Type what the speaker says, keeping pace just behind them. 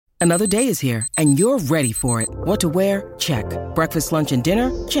Another day is here, and you're ready for it. What to wear? Check. Breakfast, lunch, and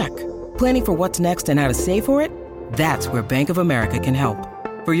dinner? Check. Planning for what's next and how to save for it? That's where Bank of America can help.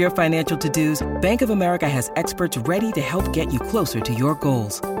 For your financial to-dos, Bank of America has experts ready to help get you closer to your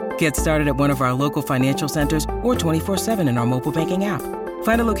goals. Get started at one of our local financial centers or 24/7 in our mobile banking app.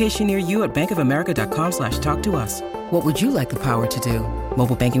 Find a location near you at bankofamerica.com/talktous. What would you like the power to do?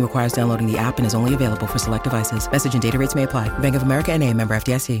 Mobile banking requires downloading the app and is only available for select devices. Message and data rates may apply. Bank of America N.A., member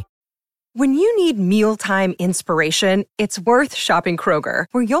FDIC. When you need mealtime inspiration, it's worth shopping Kroger,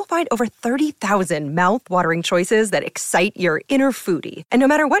 where you'll find over 30,000 mouth-watering choices that excite your inner foodie. And no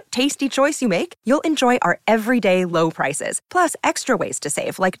matter what tasty choice you make, you'll enjoy our everyday low prices, plus extra ways to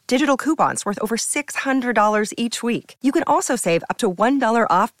save, like digital coupons worth over $600 each week. You can also save up to $1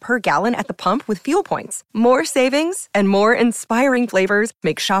 off per gallon at the pump with fuel points. More savings and more inspiring flavors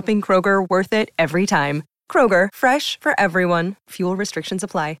make shopping Kroger worth it every time. Kroger, fresh for everyone. Fuel restrictions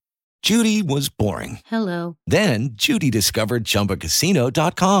apply. Judy was boring. Hello. Then Judy discovered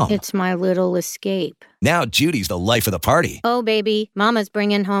ChumbaCasino.com. It's my little escape. Now Judy's the life of the party. Oh, baby, mama's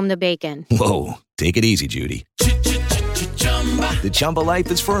bringing home the bacon. Whoa, take it easy, Judy. The Chumba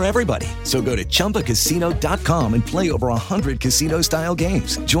life is for everybody. So go to ChumbaCasino.com and play over 100 casino-style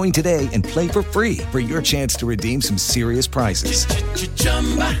games. Join today and play for free for your chance to redeem some serious prizes.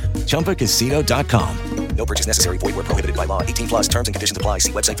 ChumbaCasino.com. No purchase necessary. Void where prohibited by law. 18+ terms and conditions apply.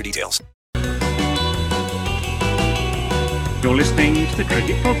 See website for details. You're listening to the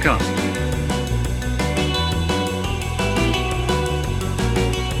Cricket Podcast.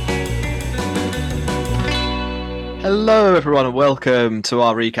 Hello everyone and welcome to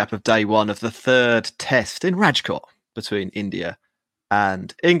our recap of day one of the third test in Rajkot between India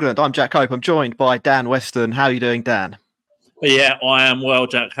and England. I'm Jack Hope. I'm joined by Dan Weston. How are you doing, Dan? Yeah, I am well,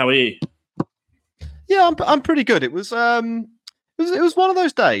 Jack. How are you? Yeah, I'm pretty good. It was one of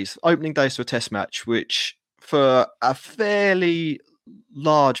those days, opening days to a test match, which for a fairly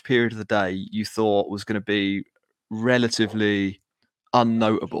large period of the day you thought was going to be relatively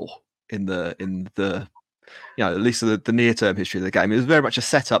unnotable in the at least the near term history of the game. It was very much a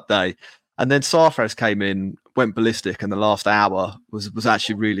setup day, and then Sarfaraz came in, went ballistic, and the last hour was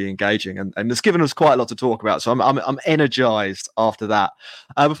actually really engaging, and it's given us quite a lot to talk about. So I'm energized after that.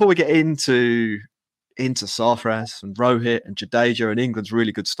 Before we get into Sarfaraz and Rohit and Jadeja and England's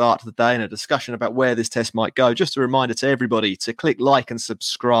really good start to the day and a discussion about where this test might go, just a reminder to everybody to click like and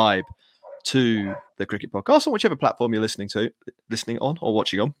subscribe to the Cricket Podcast on whichever platform you're listening on or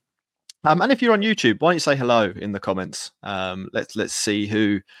watching on. And if you're on YouTube, why don't you say hello in the comments? Let's see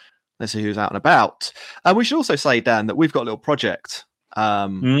who's out and about. We should also say, Dan, that we've got a little project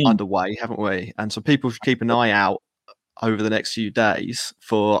underway, haven't we? And so people should keep an eye out over the next few days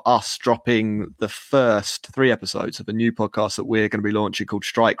for us dropping the first 3 episodes of a new podcast that we're going to be launching called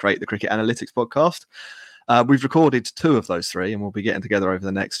Strike Rate, the Cricket Analytics Podcast. We've recorded 2 of those 3, and we'll be getting together over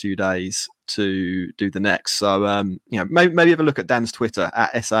the next few days to do the next. So, maybe have a look at Dan's Twitter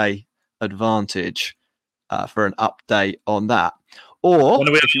at SA Advantage for an update on that. Or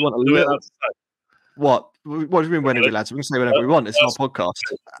if you want a little, what do you mean when are we lads? We can say whenever we want. It's our podcast.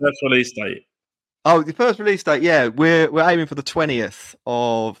 First release date. Oh, the first release date. Yeah, we're aiming for the 20th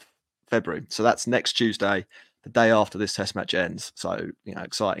of February. So that's next Tuesday, the day after this test match ends. So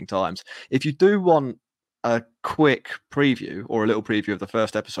exciting times. If you do want a quick preview or a little preview of the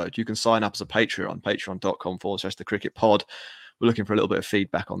first episode, you can sign up as a Patreon, patreon.com/the cricket pod. We're looking for a little bit of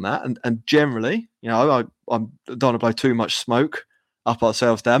feedback on that. And generally, I don't want to blow too much smoke up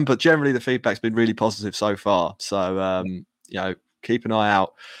ourselves, Dan, but generally the feedback's been really positive so far. So, keep an eye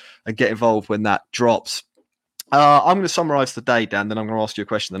out and get involved when that drops. I'm going to summarize the day, Dan, then I'm going to ask you a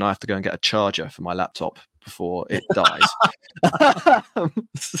question, then I have to go and get a charger for my laptop before it dies.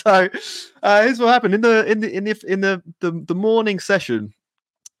 So here's what happened in the morning session.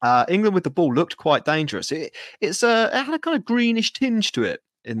 England with the ball looked quite dangerous. It had a kind of greenish tinge to it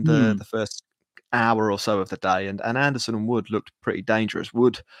in the first hour or so of the day, and Anderson and Wood looked pretty dangerous.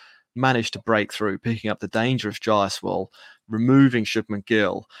 Wood managed to break through, picking up the dangerous Jaiswal, removing Shubman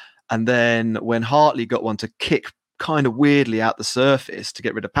Gill, and then when Hartley got one to kick kind of weirdly out the surface to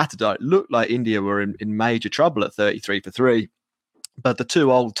get rid of Patidar, it looked like India were in major trouble at 33 for 3. But the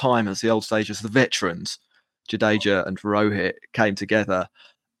 2 old timers, the old stagers, the veterans, Jadeja and Rohit, came together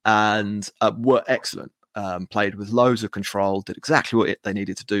and were excellent. Played with loads of control, did exactly what they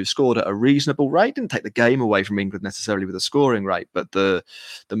needed to do, scored at a reasonable rate, didn't take the game away from England necessarily with a scoring rate, but the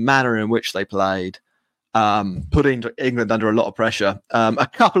manner in which they played put England under a lot of pressure. A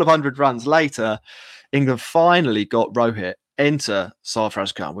couple of 100 runs later, England finally got Rohit enter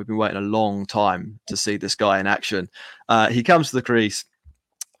Sarfaraz Khan. We've been waiting a long time to see this guy in action. He comes to the crease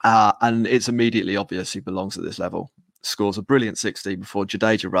And it's immediately obvious he belongs at this level. Scores a brilliant 60 before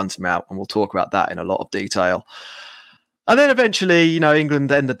Jadeja runs him out, and we'll talk about that in a lot of detail. And then eventually,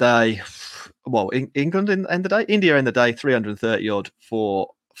 England end the day. Well, England end the day? India end the day, 330 odd for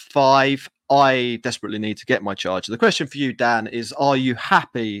 5. I desperately need to get my charge. The question for you, Dan, is are you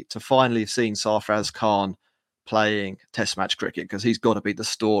happy to finally have seen Sarfaraz Khan playing Test match cricket? Because he's got to be the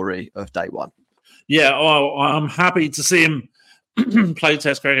story of day one. Yeah, I'm happy to see him play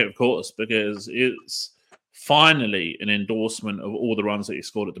Test cricket, of course, because it's finally an endorsement of all the runs that he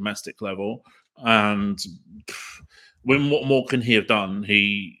scored at domestic level. And what more can he have done?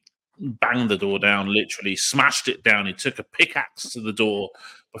 He banged the door down, literally smashed it down. He took a pickaxe to the door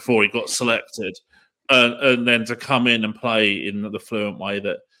before he got selected. And then to come in and play in the fluent way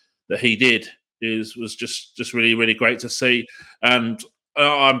that he did was just really, really great to see. And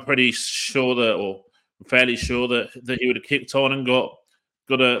I'm pretty sure fairly sure that he would have kicked on and got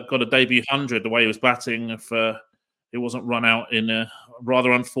a debut 100 the way he was batting if it wasn't run out in a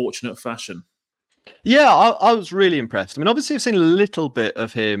rather unfortunate fashion. Yeah, I was really impressed. I mean, obviously, I've seen a little bit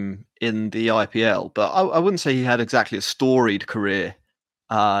of him in the IPL, but I wouldn't say he had exactly a storied career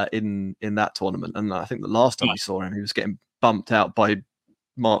in that tournament. And I think the last time we saw him, he was getting bumped out by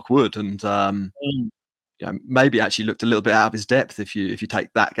Mark Wood, and maybe actually looked a little bit out of his depth if you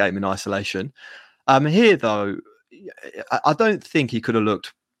take that game in isolation. Here, though, I don't think he could have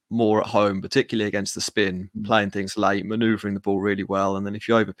looked more at home, particularly against the spin, playing things late, manoeuvring the ball really well. And then if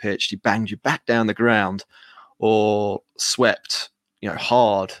you overpitched, he banged you back down the ground or swept,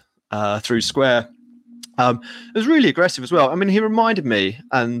 hard through square. It was really aggressive as well. I mean, he reminded me,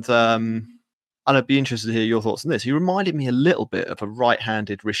 and I'd be interested to hear your thoughts on this. He reminded me a little bit of a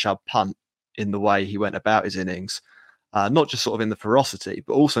right-handed Rishabh Pant in the way he went about his innings, not just sort of in the ferocity,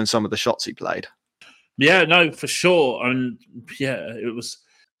 but also in some of the shots he played. Yeah, no, for sure. And it was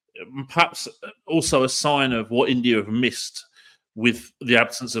perhaps also a sign of what India have missed with the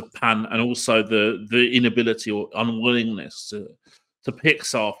absence of Pant, and also the inability or unwillingness to pick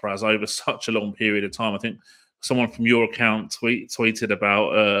Sarfaraz over such a long period of time. I think someone from your account tweeted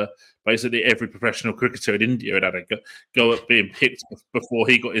about basically every professional cricketer in India had a go at being picked before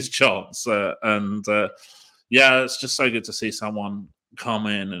he got his chance. It's just so good to see someone come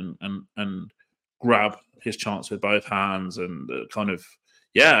in and grab his chance with both hands, and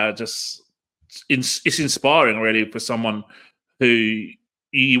it's inspiring really for someone who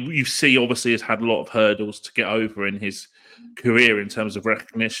you see obviously has had a lot of hurdles to get over in his career in terms of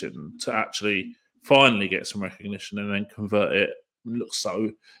recognition, to actually finally get some recognition and then convert it and look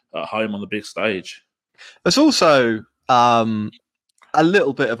so at home on the big stage. It's also a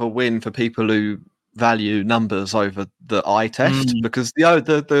little bit of a win for people who value numbers over the eye test, because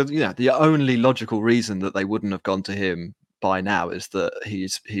the only logical reason that they wouldn't have gone to him by now is that he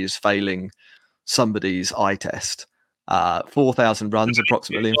is failing somebody's eye test. 4,000 runs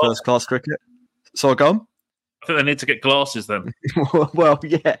approximately in first class cricket. So go on. I think they need to get glasses then. Well,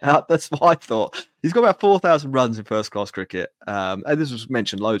 yeah, that's what I thought. He's got about 4,000 runs in first class cricket. And this was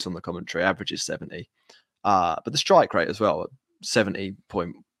mentioned loads on the commentary. Average is 70. But the strike rate as well,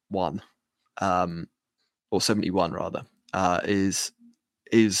 70.1. Or 71 rather, is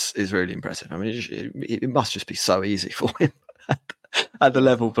really impressive. I mean, it must just be so easy for him at the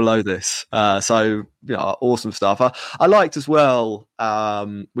level below this. Awesome stuff. I liked as well.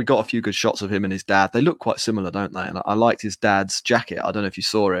 We got a few good shots of him and his dad. They look quite similar, don't they? And I liked his dad's jacket. I don't know if you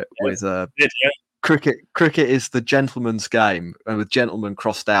saw it with cricket. Cricket is the gentleman's game, and with gentleman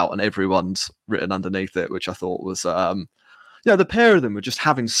crossed out, and everyone's written underneath it, which I thought was. The pair of them were just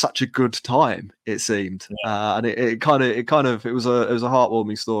having such a good time, it seemed, and it was a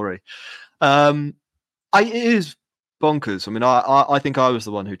heartwarming story. It is bonkers. I mean, I think I was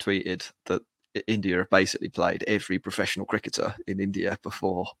the one who tweeted that India have basically played every professional cricketer in India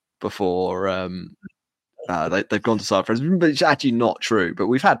before they've gone to Sarfaraz, but it's actually not true. But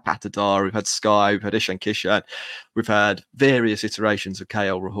we've had Patidar, we've had Sky, we've had Ishan Kishan, we've had various iterations of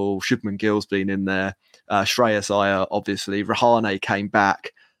KL Rahul. Shubman Gill's been in there. Shreyas Iyer, obviously. Rahane came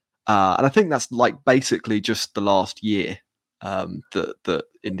back. And I think that's like basically just the last year that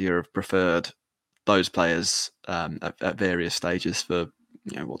India have preferred those players at various stages for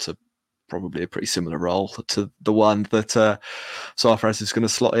what's probably a pretty similar role to the one that Sarfaraz is going to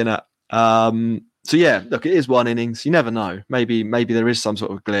slot in at. Look, it is one innings. You never know. Maybe there is some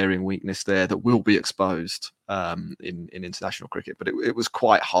sort of glaring weakness there that will be exposed in international cricket. But it was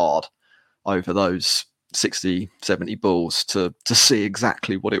quite hard over those 60, 70 balls to see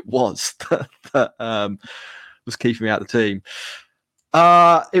exactly what it was that was keeping me out of the team.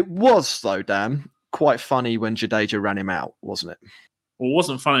 It was, though, Dan, quite funny when Jadeja ran him out, wasn't it? Well, it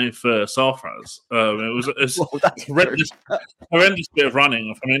wasn't funny for Sarfaraz. It was Well, that's horrendous bit of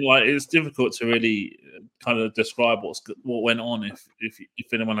running. I mean, like, it's difficult to really kind of describe what went on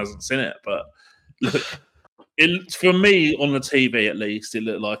if anyone hasn't seen it. But look, for me on the TV at least, it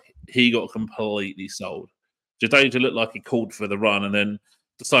looked like he got completely sold. Jadeja looked like he called for the run and then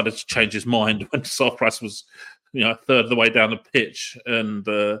decided to change his mind when Sarfaraz was, a third of the way down the pitch, and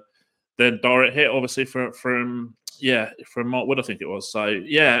then direct hit, obviously from Mark Wood, I think it was. So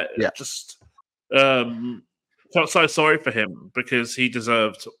just felt so sorry for him because he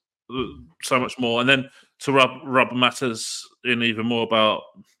deserved so much more. And then to rub matters in even more, about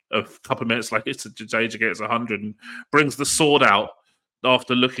a couple of minutes later, Jadeja gets 100 and brings the sword out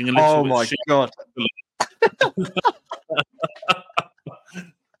after looking a little bit. Oh my god!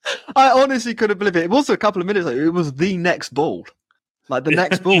 I honestly couldn't believe it. It was a couple of minutes later. It was the next ball. Like the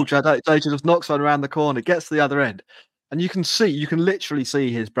next ball, Jadeja just knocks one around the corner, gets to the other end, and you can literally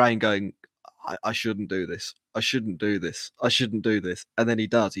see his brain going, I shouldn't do this. I shouldn't do this. I shouldn't do this. And then he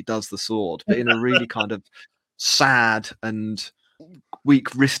does the sword, but in a really kind of sad and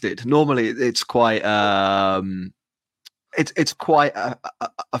weak-wristed. Normally it's quite it's quite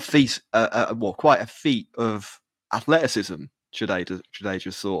a feat, quite a feat of athleticism,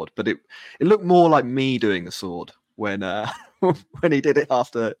 Jadeja's sword, but it looked more like me doing the sword when when he did it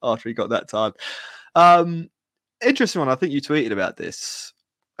after he got that time. Interesting one. I think you tweeted about this,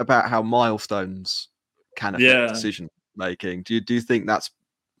 about how milestones can affect decision making. Do you think that's,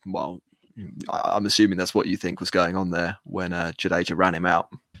 well, I'm assuming that's what you think was going on there when Jadeja ran him out?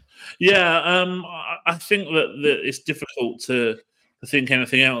 Yeah, I think that it's difficult to think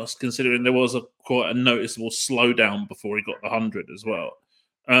anything else, considering there was quite a noticeable slowdown before he got the 100 as well.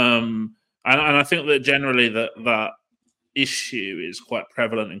 And I think that generally that issue is quite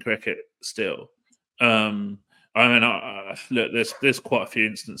prevalent in cricket still. Look, there's quite a few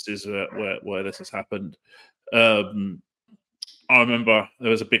instances where this has happened. I remember there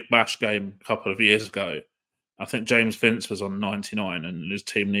was a Big Bash game a couple of years ago. I think James Vince was on 99 and his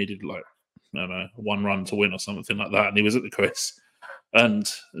team needed, like, I don't know, 1 run to win or something like that, and he was at the crease.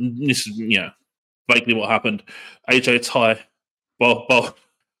 And this is, vaguely what happened. AJ Ty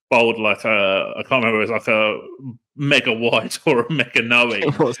bowled like I can't remember, it was like a mega wide or a mega knowing.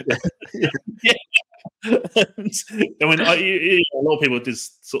 Yeah. I mean, a lot of people did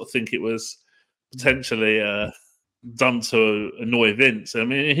sort of think it was potentially done to annoy Vince. I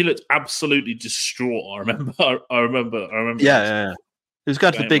mean, he looked absolutely distraught. I remember. Yeah. He was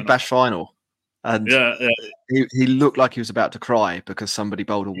going to the Big Bash final, and he looked like he was about to cry because somebody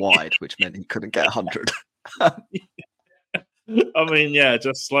bowled a wide, which meant he couldn't get 100. I mean,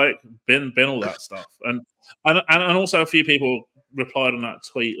 just like bin all that stuff, and also a few people replied on that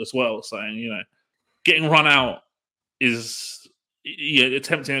tweet as well, saying, getting run out is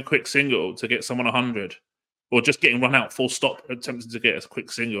attempting a quick single to get someone 100, or just getting run out full stop attempting to get a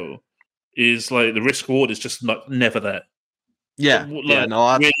quick single is like the risk reward is just like never there. Yeah,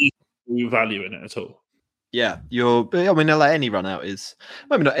 really value in it at all. Yeah, like any run out is,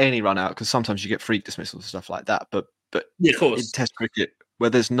 maybe not any run out, because sometimes you get freak dismissals and stuff like that, but of course, in Test cricket where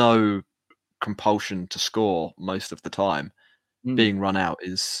there's no compulsion to score most of the time, being run out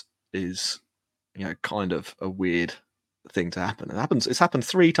is kind of a weird thing to happen. It's happened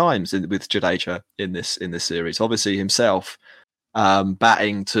 3 times with Jadeja in this series. Obviously himself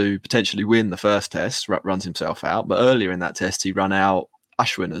batting to potentially win the first test, runs himself out, but earlier in that test he ran out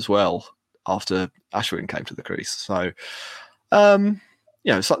Ashwin as well after Ashwin came to the crease. So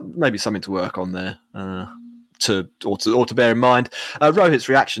maybe something to work on there, to bear in mind. Rohit's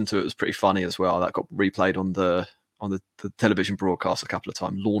reaction to it was pretty funny as well. That got replayed on the television broadcast a couple of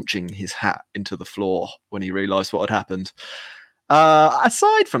times, launching his hat into the floor when he realised what had happened.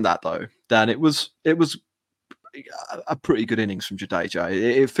 Aside from that, though, Dan, it was a pretty good innings from Jadeja.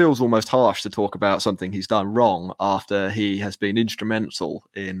 It feels almost harsh to talk about something he's done wrong after he has been instrumental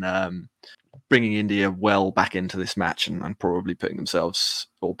in bringing India well back into this match and probably putting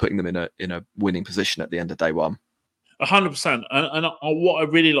them in a winning position at the end of day one. 100%. And what I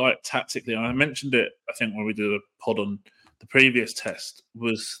really liked tactically, and I mentioned it, I think, when we did a pod on the previous test,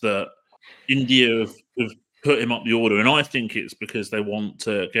 was that India have put him up the order. And I think it's because they want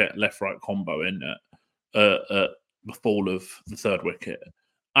to get left-right combo in at the fall of the third wicket.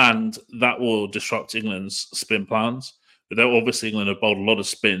 And that will disrupt England's spin plans. But obviously England have bowled a lot of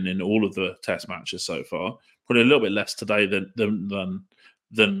spin in all of the test matches so far. Probably a little bit less today than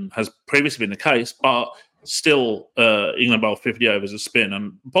has previously been the case. But still, England bowled 50 overs of spin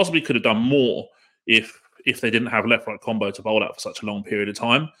and possibly could have done more if they didn't have left-right combo to bowl out for such a long period of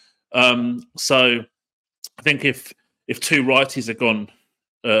time. So I think if if two righties had gone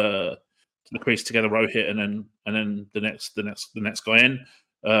to the crease together, Rohit, and then the next guy in,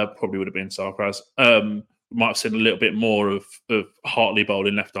 probably would have been Sarfaraz. Might have seen a little bit more of Hartley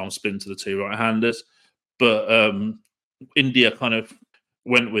bowling left arm spin to the two right-handers, but India kind of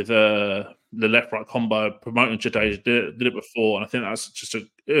went with the left-right combo, promoting Jadeja, did it before, and I think that's just a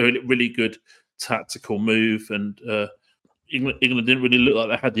really good tactical move. And England didn't really look like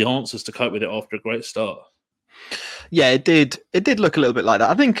they had the answers to cope with it after a great start. Yeah, it did. It did look a little bit like that.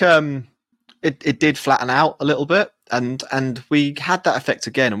 I think it did flatten out a little bit, and we had that effect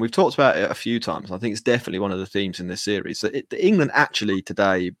again. And we've talked about it a few times. I think it's definitely one of the themes in this series. That England actually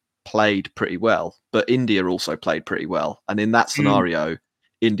today played pretty well, but India also played pretty well. And in that scenario,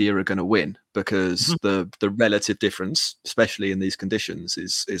 India are going to win because the relative difference, especially in these conditions,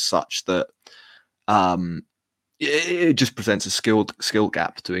 is such that it just presents a skill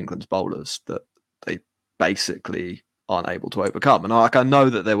gap to England's bowlers that they basically aren't able to overcome. And I know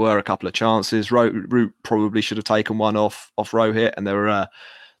that there were a couple of chances. Root probably should have taken one off Rohit, and there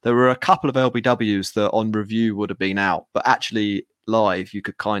were a couple of LBWs that on review would have been out, but actually live you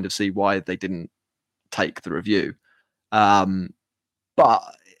could kind of see why they didn't take the review. But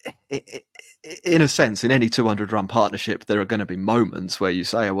in a sense, in any 200-run partnership, there are going to be moments where you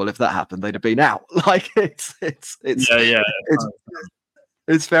say, well, if that happened, they'd have been out. Like it's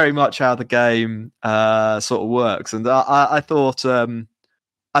very much how the game sort of works. And I thought, I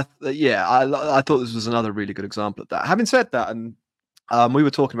thought this was another really good example of that. Having said that, and we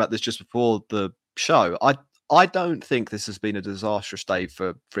were talking about this just before the show, I don't think this has been a disastrous day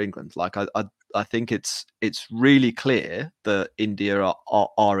for England. Like I think it's really clear that India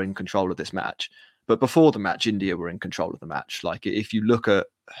are in control of this match. But before the match, India were in control of the match. Like if you look at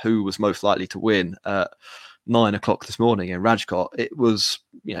who was most likely to win at 9 o'clock this morning in Rajkot, it was,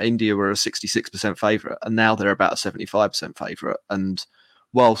 India were a 66% favourite, and now they're about a 75% favourite. And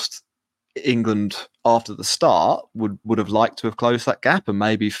whilst England, after the start, would have liked to have closed that gap and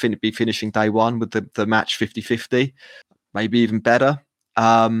maybe be finishing day one with the match 50-50, maybe even better.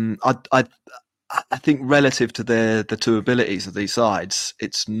 I think relative to the two abilities of these sides,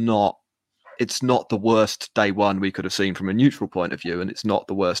 it's not the worst day one we could have seen from a neutral point of view, and it's not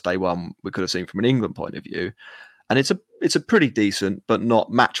the worst day one we could have seen from an England point of view. And it's a pretty decent but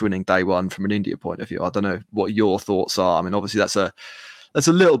not match-winning day one from an India point of view. I don't know what your thoughts are. I mean, obviously that's a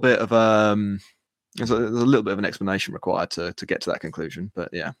little bit of there's a little bit of an explanation required to get to that conclusion, but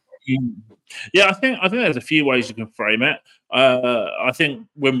yeah. Yeah, I think there's a few ways you can frame it. I think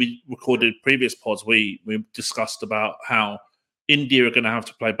when we recorded previous pods, we discussed about how India are going to have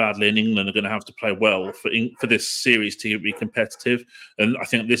to play badly and England are going to have to play well for this series to be competitive. And I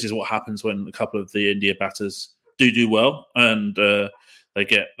think this is what happens when a couple of the India batters do well and they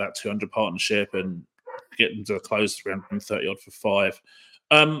get that 200 partnership and get them to close 330 odd for 5.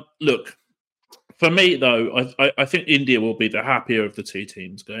 Look, for me though, I think India will be the happier of the two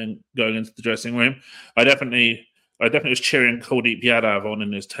teams going into the dressing room. I definitely was cheering Kuldeep Yadav on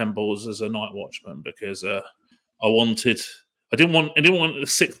in his 10 balls as a night watchman because I didn't want the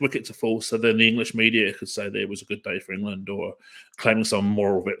 6th wicket to fall, so then the English media could say that it was a good day for England or claiming some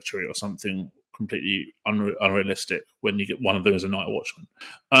moral victory or something completely unrealistic when you get one of them as a night watchman.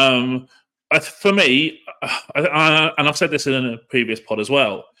 For me, and I've said this in a previous pod as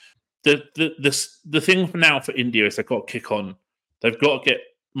well, the thing for now for India is they've got to kick on. They've got to get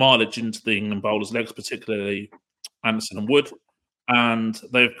mileage into the England bowlers' legs, particularly Anderson and Wood, and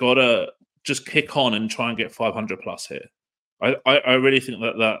they've got to just kick on and try and get 500 plus here. I really think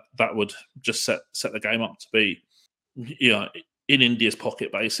that would just set the game up to be, in India's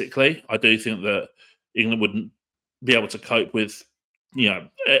pocket. Basically, I do think that England wouldn't be able to cope with,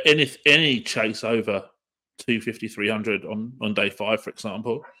 any chase over 250, 300 on day 5, for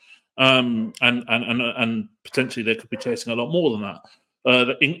example, and potentially they could be chasing a lot more than that.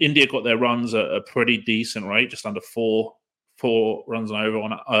 India got their runs at a pretty decent rate, just under four runs and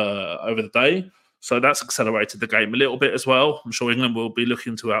over the day. So that's accelerated the game a little bit as well. I'm sure England will be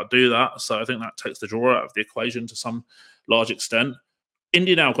looking to outdo that. So I think that takes the draw out of the equation to some large extent.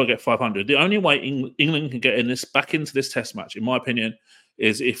 India now got to get 500. The only way England can get back into this test match, in my opinion,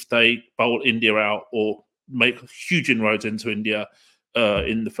 is if they bowl India out or make huge inroads into India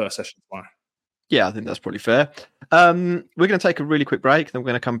in the first session tomorrow. Yeah, I think that's probably fair. We're going to take a really quick break. Then we're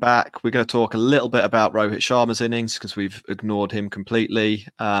going to come back. We're going to talk a little bit about Rohit Sharma's innings because we've ignored him completely.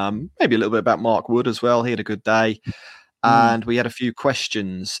 Maybe a little bit about Mark Wood as well. He had a good day. And we had a few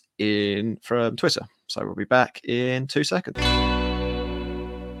questions in from Twitter. So we'll be back in 2 seconds.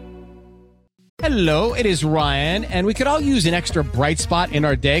 Hello, it is Ryan, and we could all use an extra bright spot in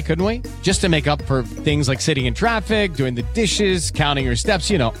our day, couldn't we? Just to make up for things like sitting in traffic, doing the dishes, counting your steps,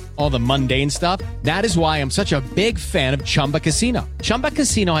 you know, all the mundane stuff. That is why I'm such a big fan of Chumba Casino. Chumba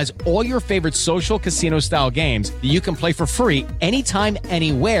Casino has all your favorite social casino-style games that you can play for free anytime,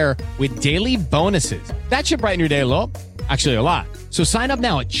 anywhere with daily bonuses. That should brighten your day a little. Actually, a lot. So sign up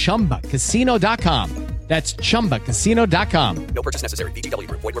now at ChumbaCasino.com. That's ChumbaCasino.com. No purchase necessary. VGW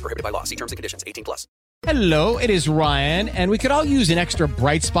Group. Void where prohibited by law. See terms and conditions. 18+. Hello, it is Ryan, and we could all use an extra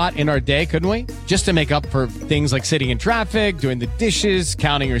bright spot in our day, couldn't we? Just to make up for things like sitting in traffic, doing the dishes,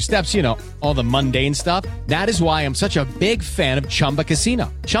 counting your steps, you know, all the mundane stuff. That is why I'm such a big fan of Chumba Casino.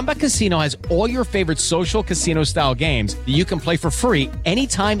 Chumba Casino has all your favorite social casino-style games that you can play for free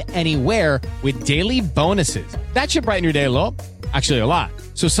anytime, anywhere with daily bonuses. That should brighten your day a little. Actually, a lot.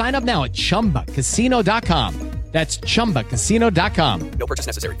 So sign up now at ChumbaCasino.com. That's ChumbaCasino.com. No purchase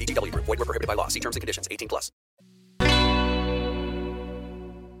necessary. VGW Group. Void where prohibited by law. See terms and conditions. 18+.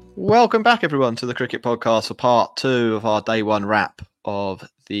 Welcome back, everyone, to the Cricket Podcast for part 2 of our day 1 wrap of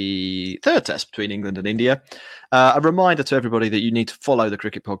the third test between England and India. A reminder to everybody that you need to follow the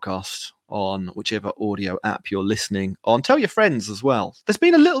Cricket Podcast on whichever audio app you're listening on. Tell your friends as well. There's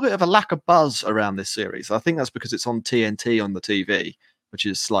been a little bit of a lack of buzz around this series. I think that's because it's on TNT on the TV, which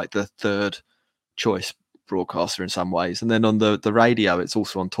is like the third choice broadcaster in some ways. And then on the radio, it's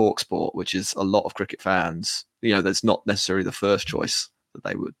also on TalkSport, which is a lot of cricket fans. You know, that's not necessarily the first choice that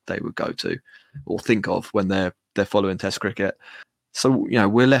they would go to or think of when they're following Test cricket. So, you know,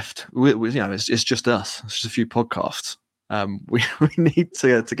 we're left. You know, it's just us. It's just a few podcasts. We need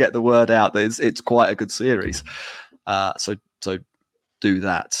to get the word out that it's quite a good series. So do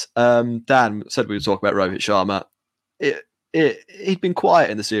that. Dan said we would talk about Rohit Sharma. He'd been quiet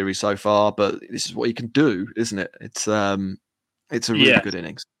in the series so far, but this is what he can do, isn't it? It's a really good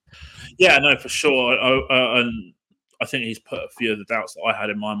innings. Yeah, no, for sure. And I think he's put a few of the doubts that I had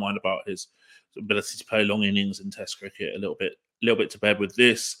in my mind about his ability to play long innings in Test cricket a little bit to bed with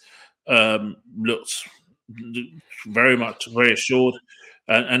this. Looked very assured,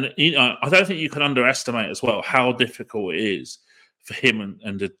 and you know, I don't think you can underestimate as well how difficult it is for him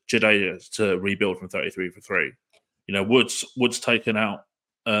and Jadeja to rebuild from 33 for 3. You know, Woods taken out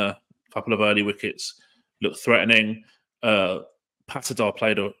a couple of early wickets, looked threatening. Patidar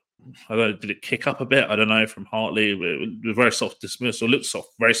played I don't know, did it kick up a bit? I don't know, from Hartley. It was very soft dismissal. Looked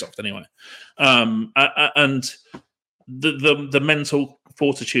soft, very soft anyway. And the mental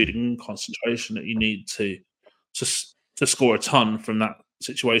fortitude and concentration that you need to score a ton from that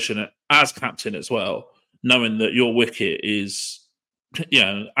situation as captain as well, knowing that your wicket is, you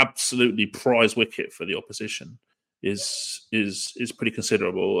know, absolutely prize wicket for the opposition is pretty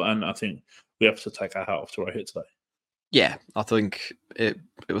considerable. And I think we have to take our hat off to Rohit today. Yeah, I think it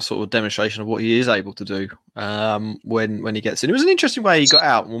was sort of a demonstration of what he is able to do when he gets in. It was an interesting way he got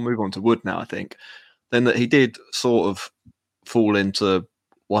out, and we'll move on to Wood now, I think. Then that he did sort of fall into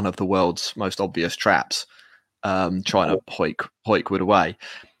one of the world's most obvious traps, trying to hoik Wood away.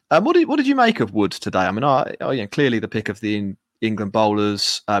 What did you make of Wood today? I mean, clearly the pick of the England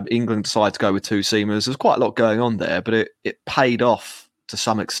bowlers. England decided to go with 2 seamers. There's quite a lot going on there, but it paid off to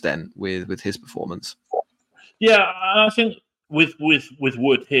some extent with his performance. Yeah, I think with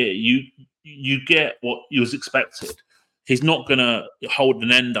Wood here, you get what was expected. He's not going to hold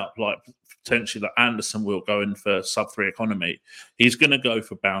an end up like potentially like Anderson will go in for sub-3 economy. He's going to go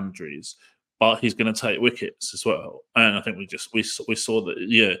for boundaries, but he's going to take wickets as well. And I think we saw that.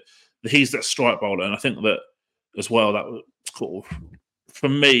 Yeah, he's that strike bowler, and I think that as well. That was cool for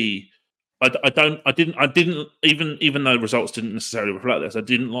me. I didn't even though results didn't necessarily reflect this. I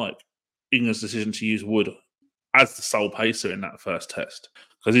didn't like England's decision to use Wood as the sole pacer in that first test,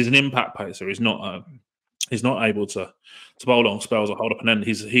 because he's an impact pacer. He's not able to bowl long spells or hold up an end.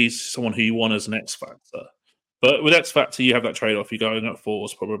 He's someone who you want as an X factor. But with X factor, you have that trade off. You're going at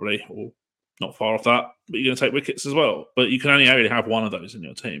 4s probably, or not far off that. But you're going to take wickets as well. But you can only really have one of those in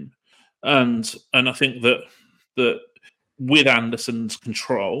your team. And I think that with Anderson's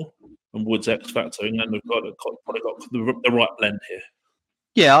control and Wood's X factor, England have probably got the right blend here.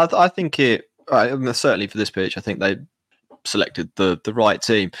 Yeah, I think it. Certainly for this pitch, I think they selected the right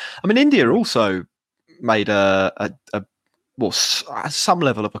team. I mean, India also made some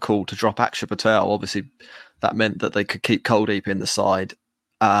level of a call to drop Akshar Patel. Obviously, that meant that they could keep Kuldeep in the side.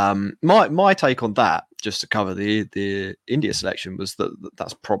 My take on that, just to cover the India selection, was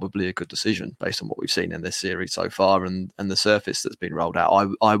that's probably a good decision based on what we've seen in this series so far and the surface that's been rolled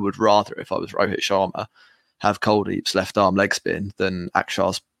out. I would rather, if I was Rohit Sharma, have Kuldeep's left arm leg spin than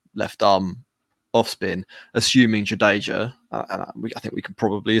Akshar's left arm off spin, assuming Jadeja, I think we can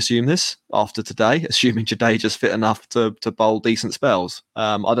probably assume this after today, assuming Jadeja's fit enough to bowl decent spells.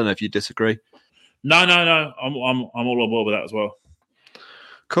 I don't know if you disagree. No. I'm all on board with that as well.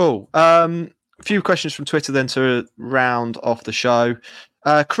 Cool. A few questions from Twitter then to round off the show.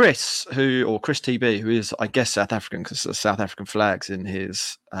 Chris TB, who is, I guess, South African because there's South African flags in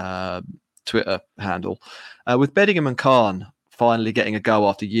his Twitter handle. With Bedingham and Khan finally getting a go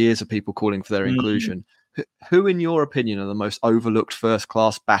after years of people calling for their inclusion, who, in your opinion, are the most overlooked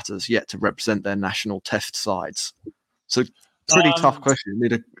first-class batters yet to represent their national test sides? So, pretty tough question. You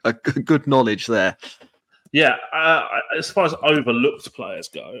need a good knowledge there. Yeah, as far as overlooked players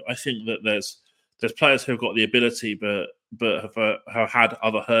go, I think that there's players who've got the ability, but have had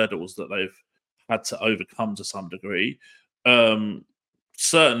other hurdles that they've had to overcome to some degree.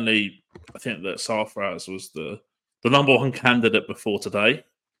 Certainly, I think that Sarfaraz was the number one candidate before today.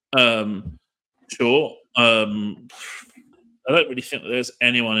 Sure. I don't really think that there's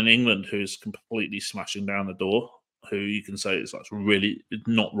anyone in England who's completely smashing down the door, who you can say it's like really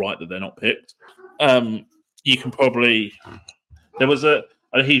not right that they're not picked. You can probably...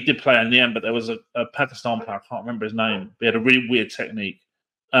 he did play in the end, but there was a Pakistan player, I can't remember his name, but he had a really weird technique.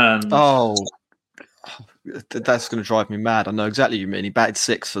 And that's going to drive me mad. I know exactly what you mean. He batted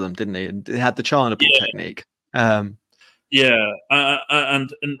 6 for them, didn't he? And he had the China ball technique. And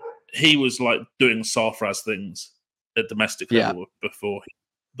he was like doing Sarfaraz things at domestic level before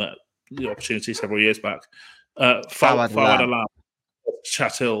the opportunity several years back. Fawad Alam,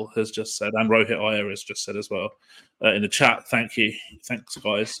 Chatil has just said, and Rohit Iyer has just said as well in the chat. Thanks,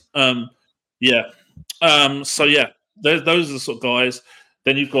 guys. Those are the sort of guys.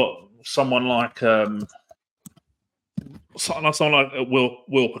 Then you've got someone like Will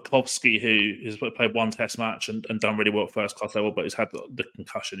Pekowski, who has played one Test match and done really well at first class level, but he's had the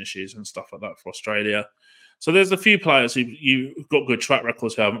concussion issues and stuff like that for Australia. So there's a few players who you've got good track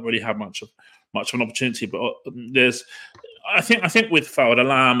records who haven't really had much of an opportunity. But I think with Fawad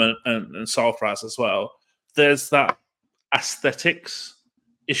Alam and Sarfaraz as well, there's that aesthetics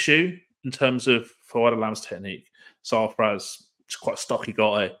issue in terms of Fawad Alam's technique. Sarfaraz is quite a stocky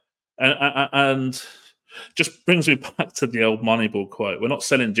guy, and just brings me back to the old Moneyball quote: "We're not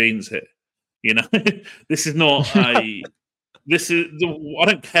selling jeans here, you know. This is not a. This is. I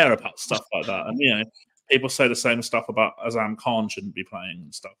don't care about stuff like that, and you know." People say the same stuff about Azam Khan shouldn't be playing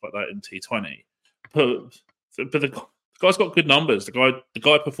and stuff like that in T20, but the guy's got good numbers. The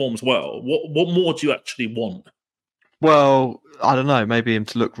guy performs well. What more do you actually want? Well, I don't know. Maybe him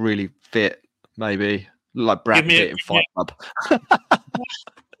to look really fit. Maybe like Brad Pitt in Fight Club.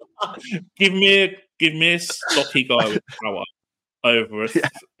 Give me a stocky guy with power over a fit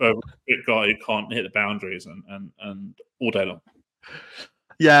guy who can't hit the boundaries and all day long.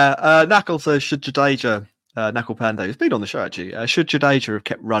 Yeah, Knuckle says, should Jadeja, Knuckle Panda, who's been on the show actually, should Jadeja have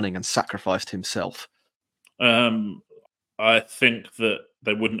kept running and sacrificed himself? I think that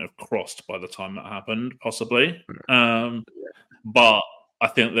they wouldn't have crossed by the time that happened, possibly. But I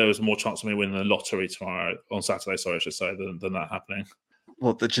think there was more chance of me winning the lottery on Saturday, sorry, I should say, than that happening.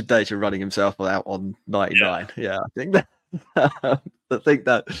 Well, the Jadeja running himself out on 99. Yeah, I think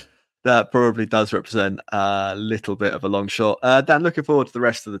that probably does represent a little bit of a long shot. Dan, looking forward to the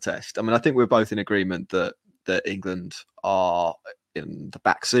rest of the test. I mean, I think we're both in agreement that England are in the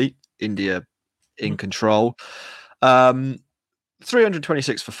back seat, India in control.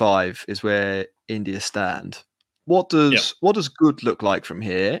 326 for 5 is where India stand. What does good look like from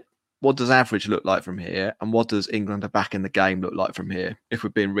here? What does average look like from here? And what does England are back in the game look like from here, if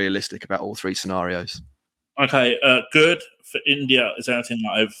we're being realistic about all three scenarios? Okay, good for India is anything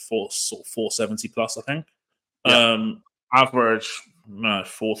like over 470 plus, I think. Average,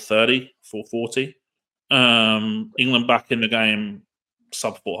 430, 440. England back in the game,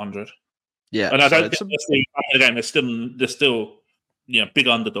 sub 400. Yeah, and I don't think they're still big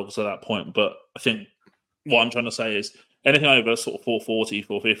underdogs at that point. But I think what I'm trying to say is anything over sort of 440,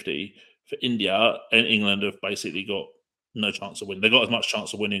 450 for India and England have basically got no chance of winning. They've got as much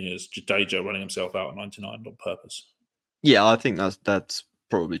chance of winning as Jadeja running himself out at 99 on purpose. Yeah, I think that's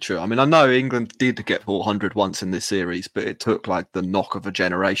probably true. I mean, I know England did get 400 once in this series, but it took like the knock of a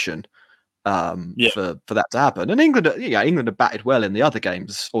generation for that to happen. And England have batted well in the other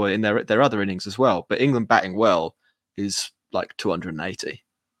games or in their other innings as well. But England batting well is like 280.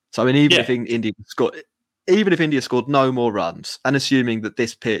 So I mean, even if India scored no more runs, and assuming that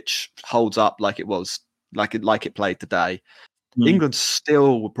this pitch holds up like it was, like it played today, England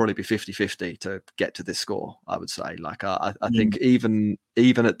still would probably be 50-50 to get to this score, I would say. Like I think even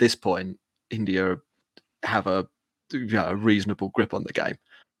at this point, India have a reasonable grip on the game.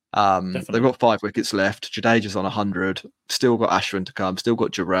 They've got 5 wickets left. Jadeja's on 100. Still got Ashwin to come. Still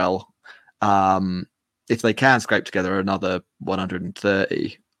got Jarrell. If they can scrape together another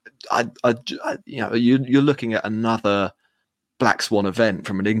 130, you're looking at another Black Swan event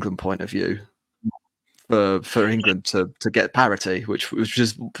from an England point of view for England to get parity, which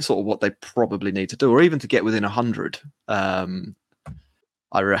is sort of what they probably need to do, or even to get within 100.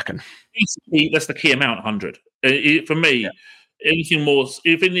 I reckon that's the key amount. 100 for me. Anything more,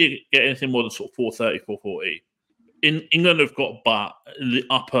 if you get anything more than sort of 430, 440, England have got but the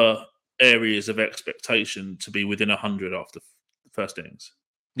upper areas of expectation to be within 100 after the first innings.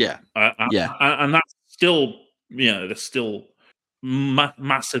 And that's still, they're still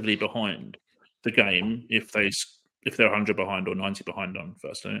massively behind the game if they're 100 behind or 90 behind on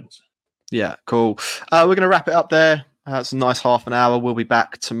first innings. Yeah, cool. We're going to wrap it up there. It's a nice half an hour. We'll be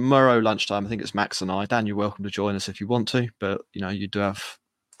back tomorrow lunchtime. I think it's Max and I. Dan, you're welcome to join us if you want to, but you do have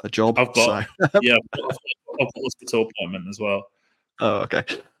a job. I've got a hospital appointment as well. Oh, okay.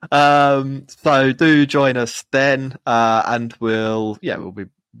 So do join us then, and we'll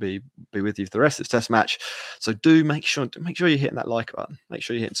be with you for the rest of this test match. So do make sure you're hitting that like button. Make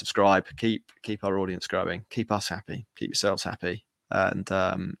sure you're hitting subscribe. Keep our audience growing. Keep us happy. Keep yourselves happy. And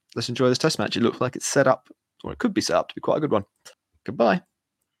let's enjoy this test match. It looks like it's set up, or it could be set up to be quite a good one. Goodbye.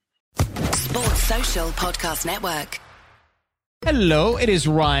 Sports Social Podcast Network. Hello, it is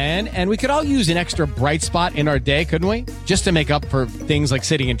Ryan, and we could all use an extra bright spot in our day, couldn't we? Just to make up for things like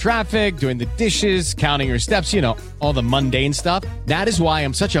sitting in traffic, doing the dishes, counting your steps, all the mundane stuff. That is why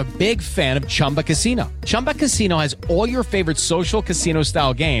I'm such a big fan of Chumba Casino. Chumba Casino has all your favorite social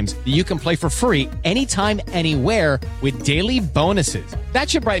casino-style games that you can play for free anytime, anywhere with daily bonuses. That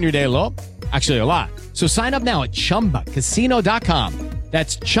should brighten your day a little. Actually, a lot. So sign up now at ChumbaCasino.com.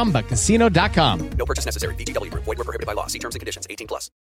 That's ChumbaCasino.com. No purchase necessary. VGW Group. Void where prohibited by law. See terms and conditions. 18+.